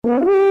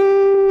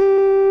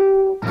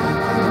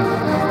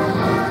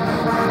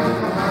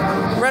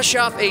Fresh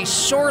off a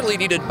sorely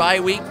needed bye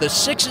week, the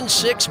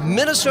 6-6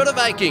 Minnesota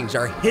Vikings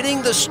are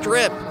hitting the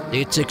Strip.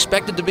 It's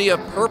expected to be a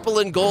purple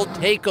and gold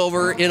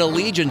takeover in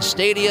Allegiant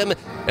Stadium,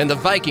 and the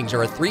Vikings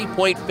are a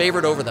 3-point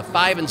favorite over the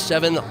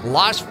 5-7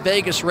 Las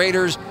Vegas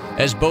Raiders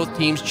as both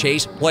teams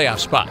chase playoff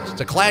spots.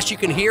 It's a clash you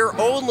can hear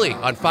only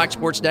on Fox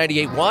Sports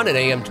 98.1 and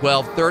AM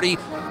 1230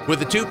 with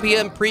the 2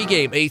 p.m.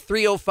 pregame, a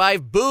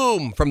 3:05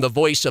 boom from the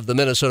voice of the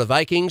Minnesota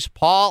Vikings,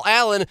 Paul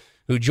Allen,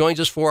 who joins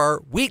us for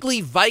our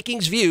weekly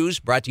Vikings Views,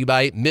 brought to you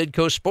by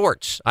Midco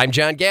Sports. I'm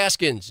John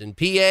Gaskins. In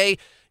PA,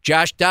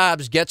 Josh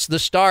Dobbs gets the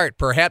start.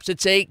 Perhaps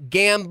it's a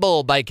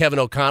gamble by Kevin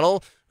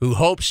O'Connell, who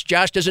hopes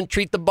Josh doesn't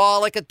treat the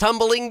ball like a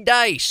tumbling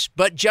dice.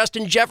 But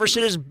Justin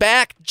Jefferson is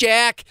back,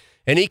 Jack,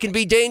 and he can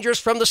be dangerous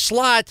from the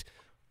slot.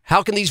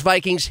 How can these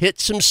Vikings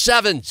hit some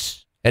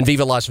sevens? And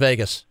Viva Las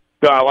Vegas.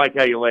 So I like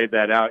how you laid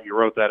that out. You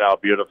wrote that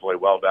out beautifully.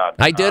 Well done.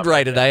 I did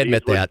write it. I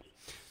admit that.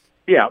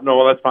 Yeah, no,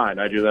 well, that's fine.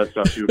 I do that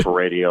stuff, too, for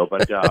radio,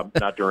 but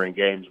not during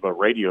games, but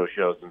radio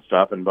shows and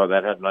stuff, and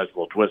that had a nice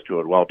little twist to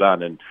it. Well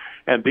done.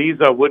 And these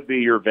would be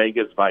your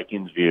Vegas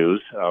Vikings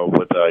views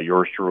with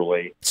yours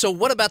truly. So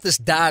what about this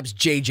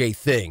Dobbs-JJ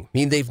thing? I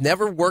mean, they've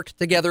never worked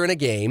together in a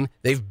game.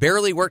 They've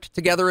barely worked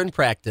together in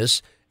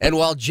practice. And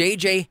while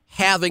JJ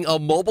having a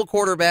mobile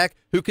quarterback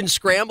who can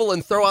scramble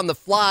and throw on the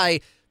fly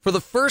for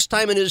the first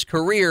time in his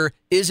career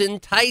is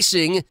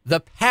enticing, the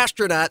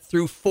Pastronaut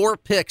threw 4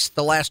 picks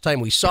the last time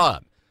we saw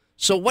him.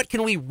 So what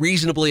can we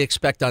reasonably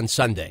expect on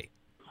Sunday?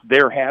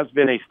 There has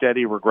been a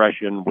steady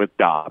regression with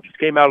Dobbs.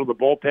 Came out of the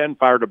bullpen,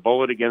 fired a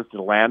bullet against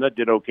Atlanta,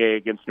 did okay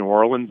against New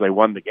Orleans. They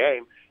won the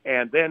game.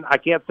 And then I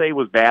can't say he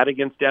was bad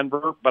against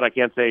Denver, but I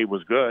can't say he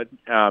was good,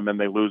 and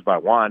they lose by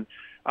 1.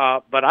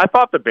 But I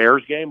thought the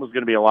Bears game was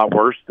going to be a lot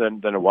worse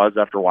than it was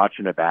after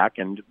watching it back.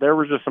 And there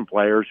were just some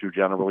players who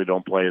generally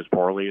don't play as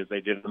poorly as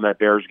they did in that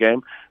Bears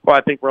game, who I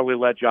think really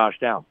let Josh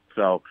down.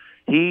 So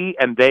he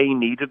and they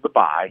needed the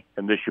bye,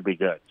 and this should be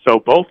good. So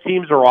both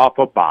teams are off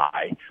a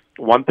bye.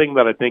 One thing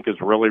that I think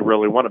is really,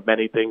 really one of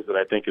many things that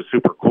I think is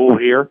super cool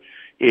here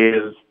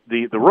is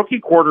the rookie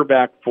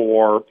quarterback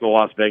for the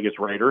Las Vegas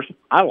Raiders.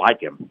 I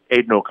like him,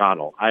 Aiden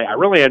O'Connell. I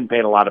really hadn't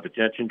paid a lot of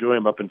attention to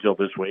him up until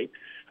this week.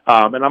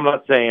 And I'm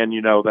not saying,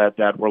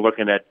 that we're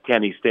looking at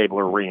Kenny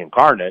Stabler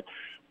reincarnate,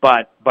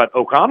 but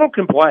O'Connell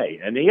can play,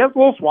 and he has a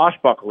little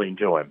swashbuckle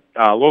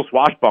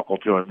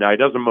to him. Now, he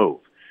doesn't move.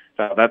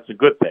 That's a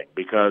good thing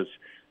because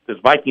this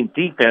Vikings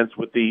defense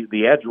with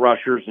the edge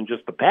rushers and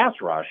just the pass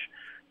rush,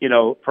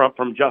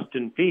 from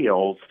Justin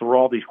Fields through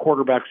all these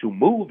quarterbacks who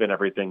move and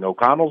everything,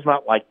 O'Connell's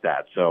not like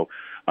that. So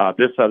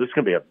this is going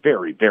to be a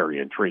very, very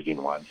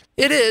intriguing one.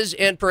 It is,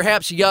 and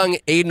perhaps young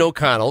Aiden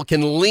O'Connell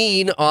can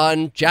lean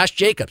on Josh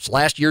Jacobs,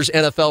 last year's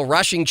NFL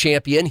rushing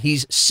champion.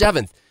 He's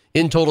 7th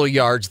in total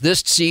yards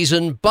this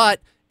season,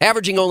 but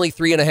averaging only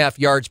 3.5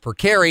 yards per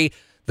carry.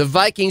 The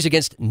Vikings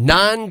against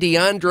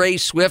non-DeAndre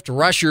Swift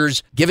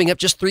rushers giving up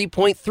just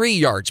 3.3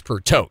 yards per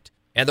tote.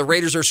 And the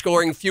Raiders are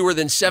scoring fewer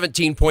than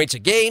 17 points a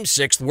game,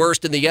 6th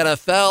worst in the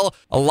NFL.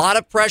 A lot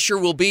of pressure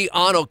will be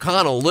on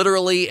O'Connell,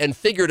 literally and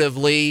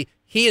figuratively.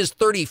 He is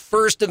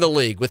 31st in the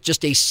league with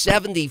just a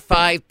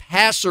 75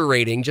 passer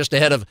rating, just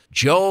ahead of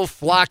Joe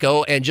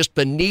Flacco and just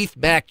beneath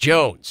Mac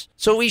Jones.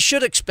 So we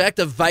should expect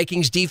a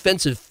Vikings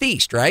defensive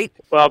feast, right?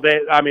 Well,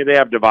 they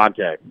have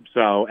Devontae,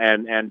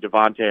 and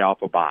Devontae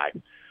off a bye.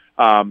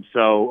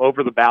 So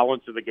over the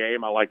balance of the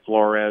game, I like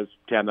Flores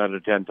 10 out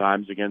of 10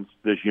 times against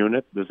this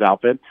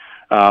outfit.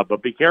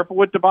 But be careful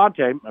with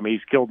Devontae.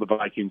 He's killed the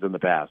Vikings in the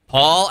past.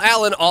 Paul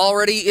Allen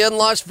already in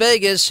Las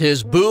Vegas.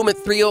 His boom at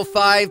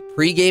 3:05,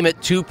 pregame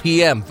at 2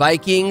 p.m.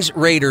 Vikings,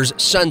 Raiders,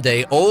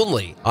 Sunday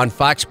only on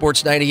Fox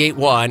Sports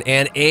 98.1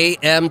 and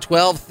AM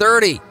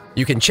 1230.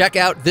 You can check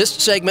out this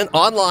segment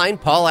online,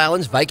 Paul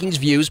Allen's Vikings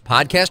Views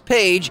podcast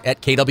page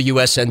at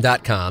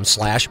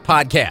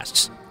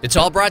kwsn.com/podcasts. It's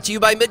all brought to you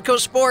by Midco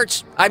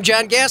Sports. I'm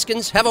John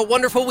Gaskins. Have a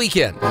wonderful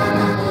weekend.